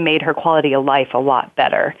definitely would have made her quality of life a lot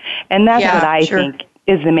better. And that's what I think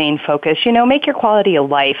is the main focus. Make your quality of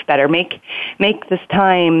life better. Make this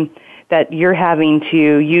time that you're having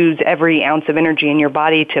to use every ounce of energy in your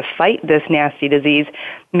body to fight this nasty disease,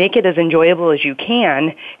 make it as enjoyable as you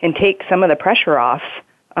can and take some of the pressure off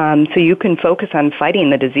so you can focus on fighting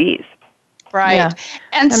the disease. Right. Yeah,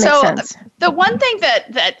 and so the one thing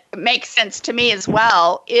that makes sense to me as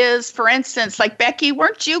well is, for instance, like Becky,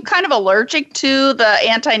 weren't you kind of allergic to the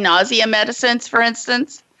anti-nausea medicines, for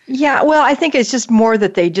instance? Yeah, well, I think it's just more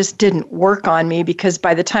that they just didn't work on me, because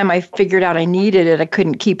by the time I figured out I needed it, I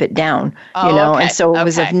couldn't keep it down, Okay. And so it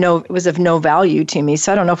was of no value to me.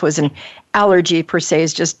 So I don't know if it was an allergy per se.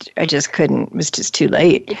 I just couldn't. It was just too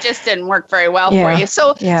late. It just didn't work very well for you.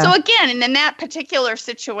 So again, in that particular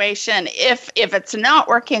situation, if it's not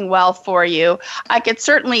working well for you, I could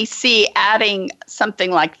certainly see adding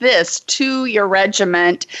something like this to your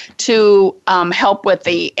regimen to help with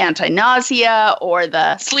the anti-nausea or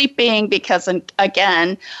the sleeping, because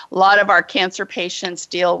again, a lot of our cancer patients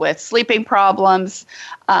deal with sleeping problems,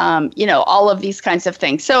 all of these kinds of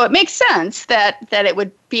things. So it makes sense that it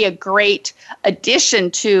would be a great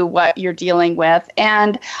addition to what you're dealing with.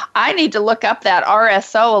 And I need to look up that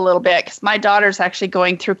RSO a little bit, because my daughter's actually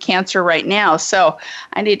going through cancer right now. So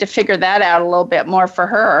I need to figure that out a little bit more for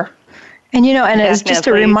her. And, it's just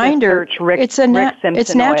a reminder, it's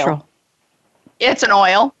natural. Oil. It's an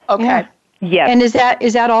oil. Okay. Yeah. Yes. And is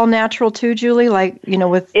that all natural too, Julie? Like,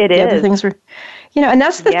 with it the other things and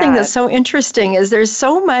that's the thing that's so interesting, is there's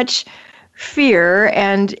so much fear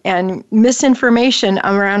and misinformation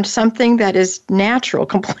around something that is natural,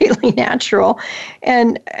 completely natural.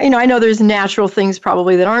 And, I know there's natural things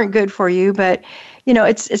probably that aren't good for you, but,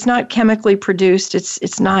 it's not chemically produced.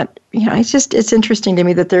 It's not, it's interesting to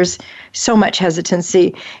me that there's so much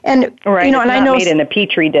hesitancy. And, and I know made in a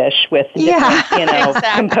petri dish with different,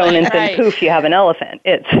 components, and poof, you have an elephant.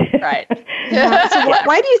 It's right. So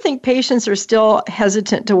why do you think patients are still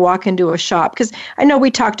hesitant to walk into a shop? Because I know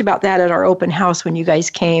we talked about that at our open house when you guys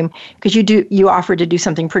came, because you offered to do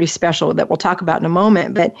something pretty special that we'll talk about in a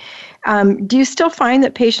moment. But do you still find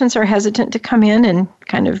that patients are hesitant to come in and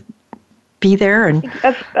kind of be there? And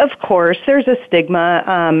of course, there's a stigma.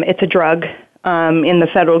 It's a drug. And the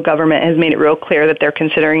federal government has made it real clear that they're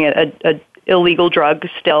considering it a illegal drug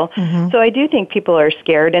still. Mm-hmm. So I do think people are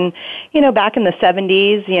scared. And, back in the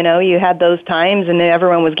 70s, you had those times and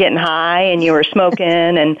everyone was getting high and you were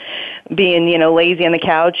smoking and being, lazy on the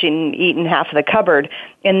couch and eating half of the cupboard.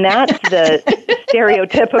 And that's the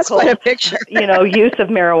stereotypical, that's quite a picture. Use of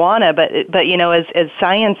marijuana. But as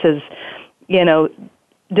science is,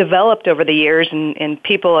 developed over the years, and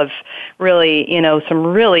people have really, some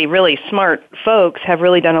really, really smart folks have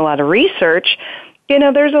really done a lot of research,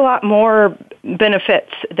 there's a lot more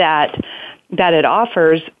benefits that it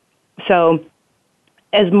offers. So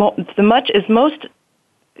as much as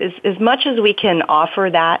we can offer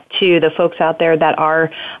that to the folks out there that are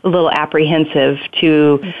a little apprehensive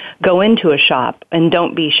to go into a shop, and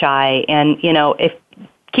don't be shy, and if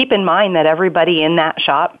keep in mind that everybody in that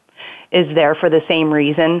shop is there for the same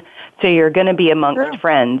reason, so you're going to be amongst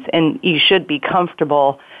friends, and you should be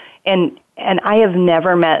comfortable. And I have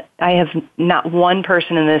not one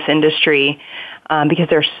person in this industry, because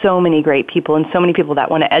there's so many great people and so many people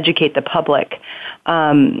that want to educate the public.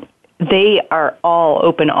 They are all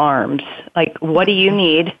open arms. Like, what do you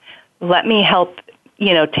need? Let me help,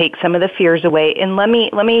 take some of the fears away, and let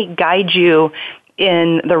me guide you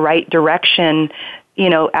in the right direction,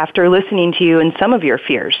 after listening to you and some of your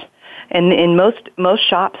fears. And most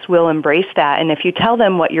shops will embrace that. And if you tell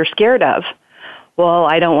them what you're scared of, well,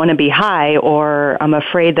 I don't want to be high, or I'm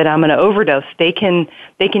afraid that I'm going to overdose, they can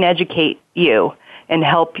educate you and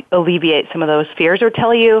help alleviate some of those fears, or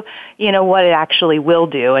tell you, what it actually will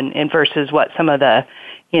do, and versus what some of the,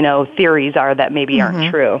 theories are that maybe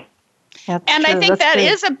aren't true. And I think that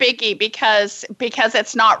is a biggie because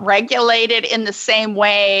it's not regulated in the same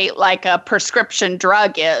way like a prescription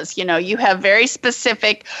drug is. You have very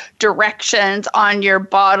specific directions on your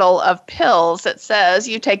bottle of pills that says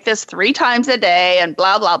you take this 3 times a day and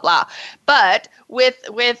blah, blah, blah. But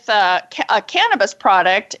with a cannabis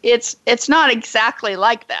product, it's not exactly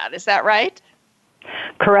like that. Is that right?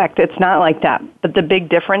 Correct. It's not like that. But the big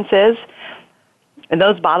difference is, in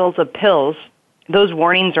those bottles of pills, those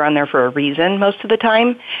warnings are on there for a reason most of the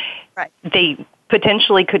time. Right. They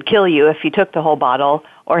potentially could kill you if you took the whole bottle,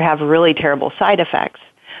 or have really terrible side effects.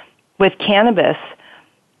 With cannabis,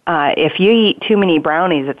 if you eat too many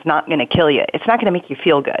brownies, it's not going to kill you. It's not going to make you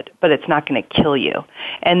feel good, but it's not going to kill you.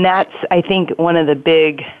 And that's, I think, one of the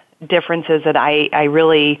big differences that I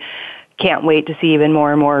really can't wait to see even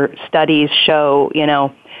more and more studies show,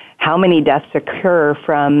 how many deaths occur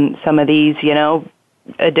from some of these,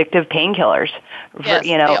 addictive painkillers, yes,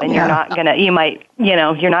 and you're not going to,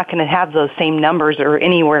 you're not going to have those same numbers or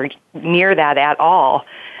anywhere near that at all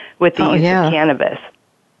with the use of cannabis.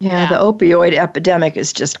 Yeah, the opioid epidemic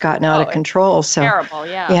has just gotten out of control. So terrible,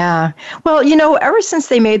 yeah. Yeah. Well, ever since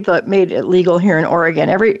they made it legal here in Oregon,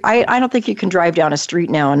 I don't think you can drive down a street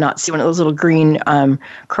now and not see one of those little green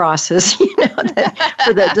crosses,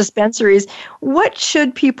 for the dispensaries. What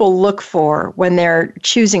should people look for when they're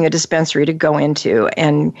choosing a dispensary to go into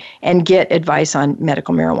and get advice on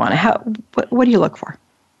medical marijuana? What do you look for?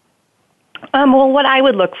 Well, what I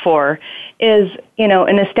would look for is,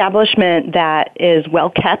 an establishment that is well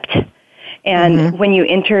kept, and when you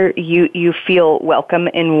enter, you feel welcome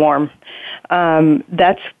and warm. They are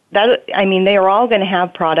all going to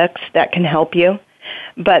have products that can help you,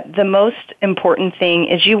 but the most important thing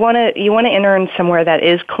is you want to enter in somewhere that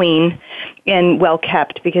is clean and well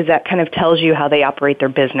kept, because that kind of tells you how they operate their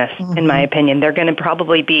business. In my opinion, they're going to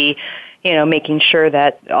probably be, making sure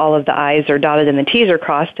that all of the I's are dotted and the T's are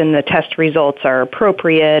crossed, and the test results are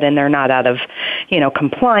appropriate, and they're not out of,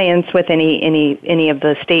 compliance with any of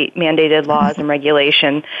the state mandated laws and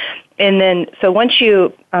regulation. And then, so once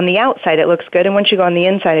on the outside, it looks good, and once you go on the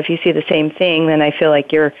inside, if you see the same thing, then I feel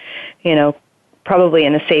like you're, probably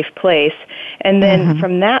in a safe place. And then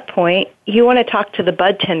from that point, you want to talk to the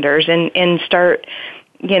bud tenders and start,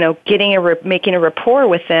 making a rapport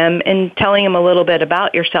with them and telling them a little bit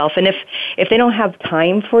about yourself. And if they don't have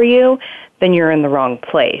time for you, then you're in the wrong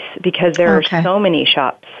place, because there are so many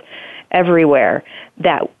shops everywhere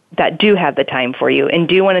that do have the time for you and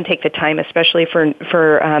do want to take the time, especially for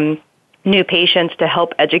new patients, to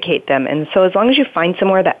help educate them. And so as long as you find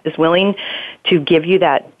somewhere that is willing to give you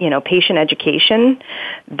that, patient education,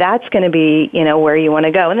 that's going to be, where you want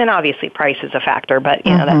to go. And then obviously price is a factor, but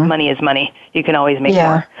that money is money. You can always make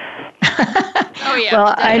more. Oh yeah.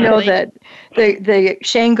 Well, definitely. I know that the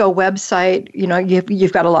Shango website,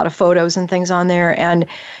 you've got a lot of photos and things on there, and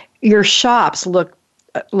your shops look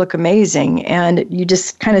amazing, and you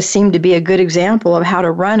just kind of seem to be a good example of how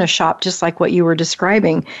to run a shop, just like what you were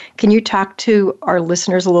describing. Can you talk to our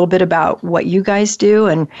listeners a little bit about what you guys do,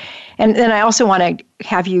 and then I also want to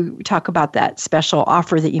have you talk about that special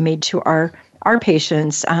offer that you made to our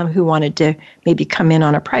patients who wanted to maybe come in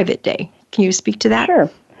on a private day. Can you speak to that?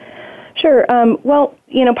 Sure. Well,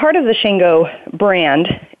 part of the Shango brand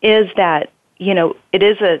is that it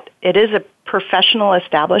is a professional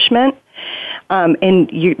establishment.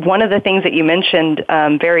 And one of the things that you mentioned,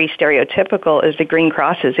 very stereotypical, is the green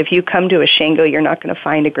crosses. If you come to a Shango, you're not going to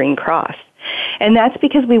find a green cross. And that's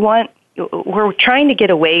because we're trying to get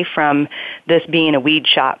away from this being a weed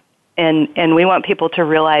shop. And we want people to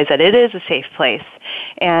realize that it is a safe place.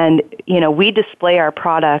 And, we display our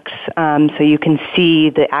products so you can see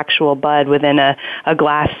the actual bud within a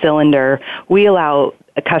glass cylinder. We allow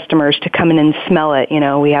customers to come in and smell it.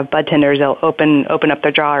 We have bud tenders. They'll open up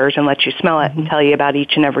their drawers and let you smell it and tell you about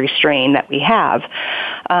each and every strain that we have.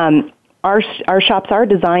 Our shops are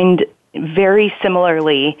designed very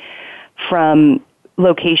similarly from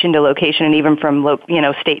location to location and even from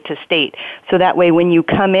state to state. So that way when you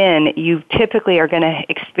come in, you typically are going to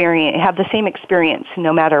have the same experience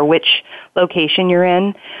no matter which location you're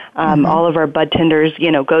in. All of our bud tenders,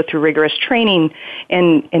 go through rigorous training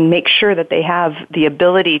and make sure that they have the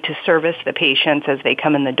ability to service the patients as they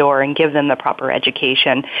come in the door and give them the proper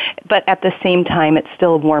education. But at the same time, it's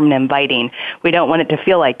still warm and inviting. We don't want it to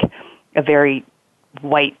feel like a very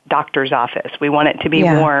white doctor's office. We want it to be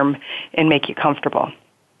warm and make you comfortable.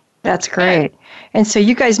 That's great. And so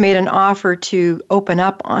you guys made an offer to open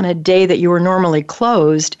up on a day that you were normally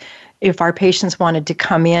closed if our patients wanted to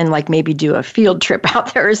come in, like maybe do a field trip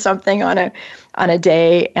out there or something on a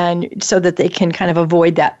day, and so that they can kind of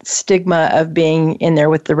avoid that stigma of being in there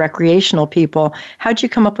with the recreational people. How'd you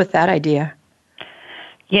come up with that idea?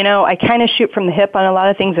 I kind of shoot from the hip on a lot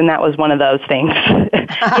of things, and that was one of those things.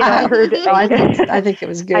 I think it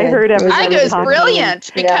was good. I think it was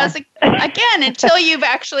brilliant because, again, until you've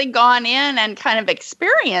actually gone in and kind of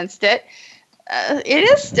experienced it, it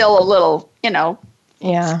is still a little,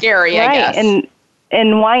 scary, I guess.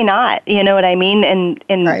 And why not? You know what I mean? And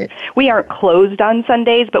we aren't closed on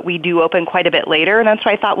Sundays, but we do open quite a bit later. And that's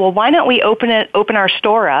why I thought, well, why not we open our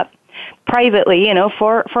store up privately,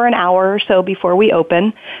 for an hour or so before we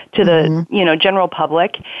open to the, general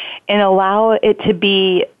public, and allow it to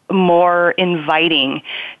be more inviting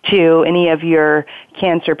to any of your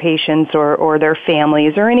cancer patients or their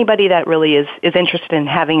families or anybody that really is interested in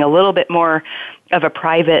having a little bit more of a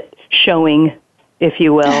private showing, if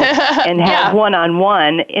you will, and have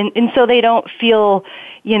one-on-one. And so they don't feel,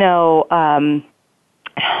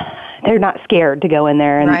 they're not scared to go in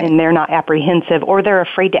there and they're not apprehensive or they're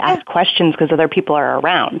afraid to ask questions because other people are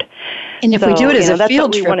around. And if we do it as a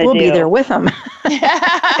field trip, we'll be there with them.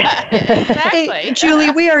 Exactly. Hey, Julie,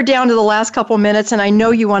 we are down to the last couple minutes, and I know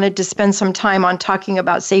you wanted to spend some time on talking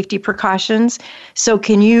about safety precautions. So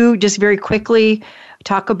can you just very quickly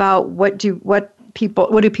talk about what do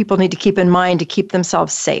people need to keep in mind to keep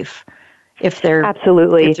themselves safe if they're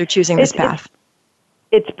choosing this path?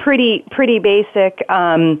 It's pretty basic.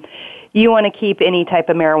 You want to keep any type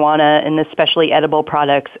of marijuana and especially edible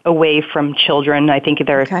products away from children. I think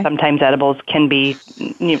sometimes edibles can be,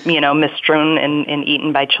 misstrewn and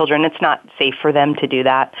eaten by children. It's not safe for them to do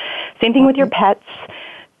that. Same thing with your pets.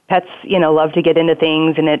 Pets, love to get into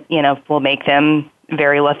things, and it, will make them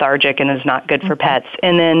very lethargic and is not good for pets.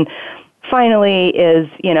 And then finally is,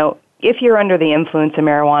 if you're under the influence of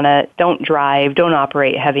marijuana, don't drive, don't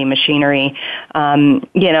operate heavy machinery.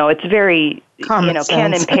 It's very,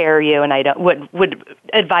 can impair you, and I would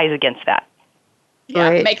advise against that.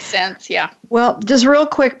 Yeah, makes sense, yeah. Well, just real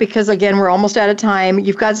quick, because again, we're almost out of time.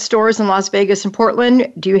 You've got stores in Las Vegas and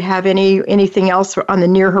Portland. Do you have anything else on the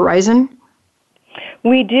near horizon?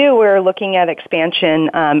 We do. We're looking at expansion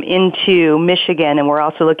into Michigan, and we're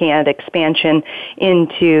also looking at expansion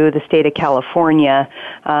into the state of California,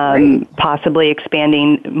 possibly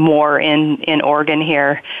expanding more in Oregon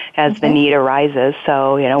here as the need arises.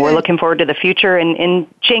 So, we're looking forward to the future, and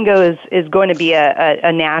Shango is going to be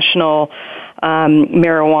a national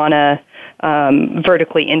marijuana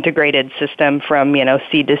vertically integrated system from,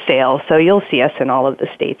 seed to sale. So you'll see us in all of the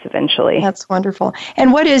states eventually. That's wonderful.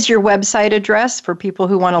 And what is your website address for people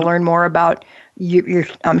who want to learn more about your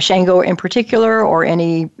Shango in particular, or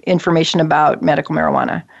any information about medical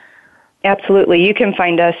marijuana? Absolutely. You can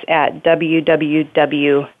find us at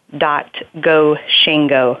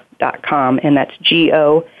www.goshango.com, and that's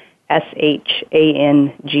GOSHANGO.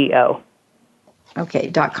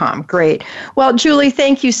 Okay, .com. Great. Well, Julie,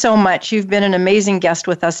 thank you so much. You've been an amazing guest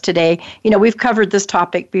with us today. We've covered this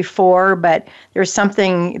topic before, but there's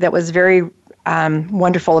something that was very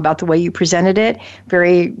wonderful about the way you presented it.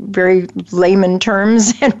 Very, very layman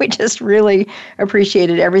terms, and we just really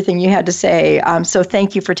appreciated everything you had to say. So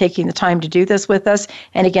thank you for taking the time to do this with us.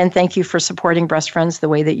 And again, thank you for supporting Breast Friends the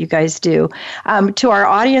way that you guys do. To our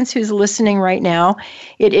audience who's listening right now,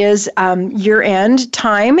 it is year-end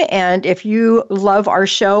time, and if you love our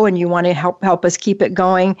show and you want to help us keep it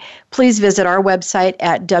going, please visit our website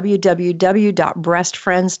at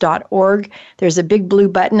www.breastfriends.org. There's a big blue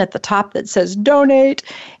button at the top that says says donate.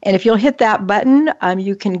 And if you'll hit that button,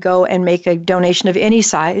 you can go and make a donation of any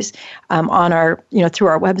size on our, through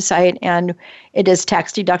our website. And it is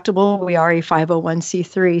tax deductible. We are a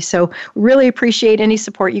 501c3. So really appreciate any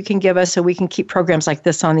support you can give us so we can keep programs like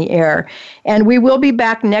this on the air. And we will be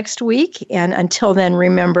back next week. And until then,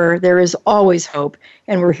 remember, there is always hope,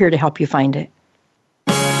 and we're here to help you find it.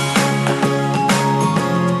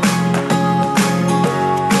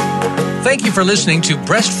 Thank you for listening to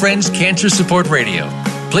Breast Friends Cancer Support Radio.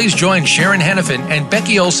 Please join Sharon Hannafin and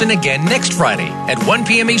Becky Olson again next Friday at 1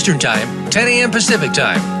 p.m. Eastern Time, 10 a.m. Pacific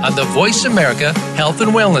Time on the Voice America Health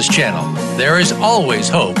and Wellness Channel. There is always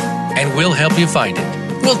hope, and we'll help you find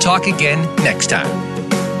it. We'll talk again next time.